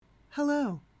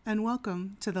Hello, and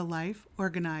welcome to the Life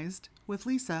Organized with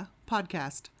Lisa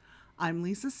podcast. I'm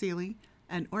Lisa Seeley,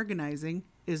 and organizing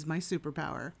is my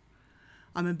superpower.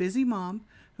 I'm a busy mom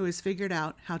who has figured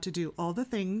out how to do all the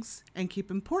things and keep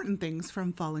important things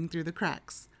from falling through the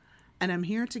cracks. And I'm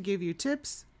here to give you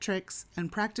tips, tricks,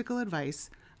 and practical advice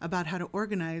about how to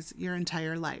organize your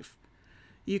entire life.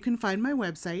 You can find my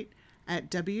website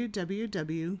at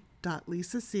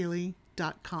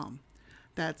www.lisaseeley.com.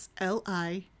 That's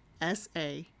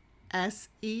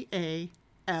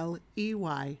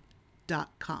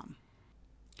LISASEALEY.com.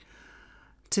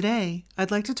 Today,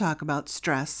 I'd like to talk about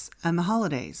stress and the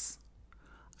holidays.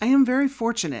 I am very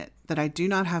fortunate that I do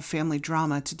not have family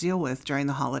drama to deal with during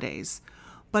the holidays,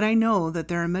 but I know that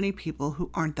there are many people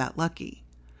who aren't that lucky.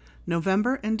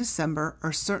 November and December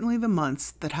are certainly the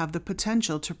months that have the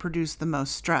potential to produce the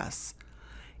most stress.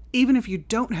 Even if you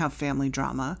don't have family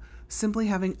drama, simply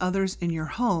having others in your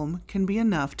home can be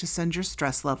enough to send your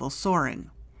stress level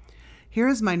soaring. Here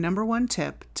is my number one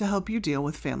tip to help you deal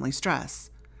with family stress.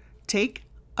 Take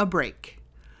a break.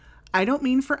 I don't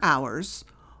mean for hours,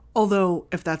 although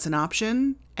if that's an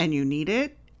option and you need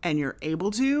it and you're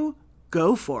able to,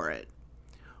 go for it.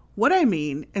 What I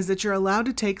mean is that you're allowed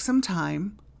to take some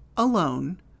time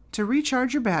alone to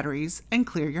recharge your batteries and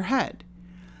clear your head.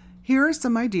 Here are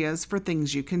some ideas for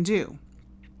things you can do.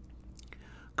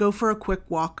 Go for a quick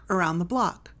walk around the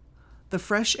block. The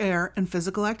fresh air and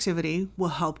physical activity will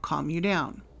help calm you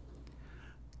down.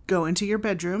 Go into your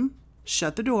bedroom,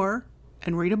 shut the door,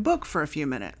 and read a book for a few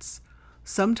minutes.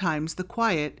 Sometimes the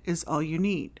quiet is all you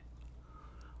need.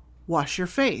 Wash your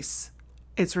face.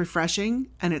 It's refreshing,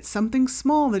 and it's something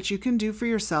small that you can do for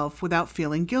yourself without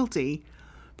feeling guilty,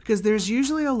 because there's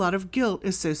usually a lot of guilt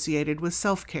associated with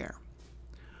self-care.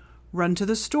 Run to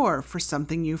the store for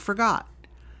something you forgot.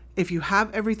 If you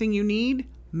have everything you need,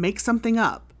 make something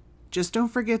up. Just don't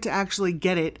forget to actually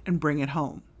get it and bring it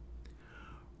home.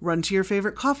 Run to your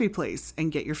favorite coffee place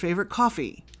and get your favorite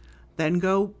coffee. Then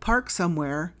go park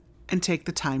somewhere and take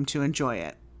the time to enjoy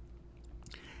it.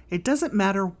 It doesn't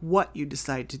matter what you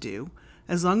decide to do,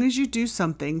 as long as you do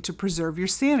something to preserve your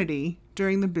sanity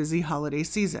during the busy holiday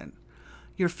season.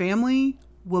 Your family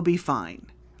will be fine.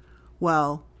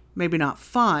 Well, maybe not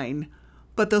fine,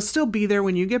 but they'll still be there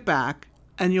when you get back,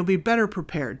 and you'll be better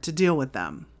prepared to deal with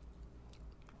them.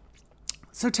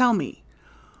 So tell me,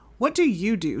 what do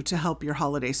you do to help your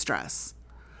holiday stress?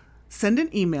 Send an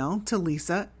email to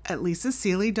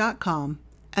lisa@lisaseeley.com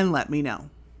and let me know.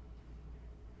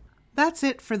 That's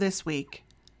it for this week.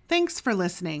 Thanks for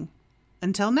listening.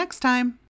 Until next time.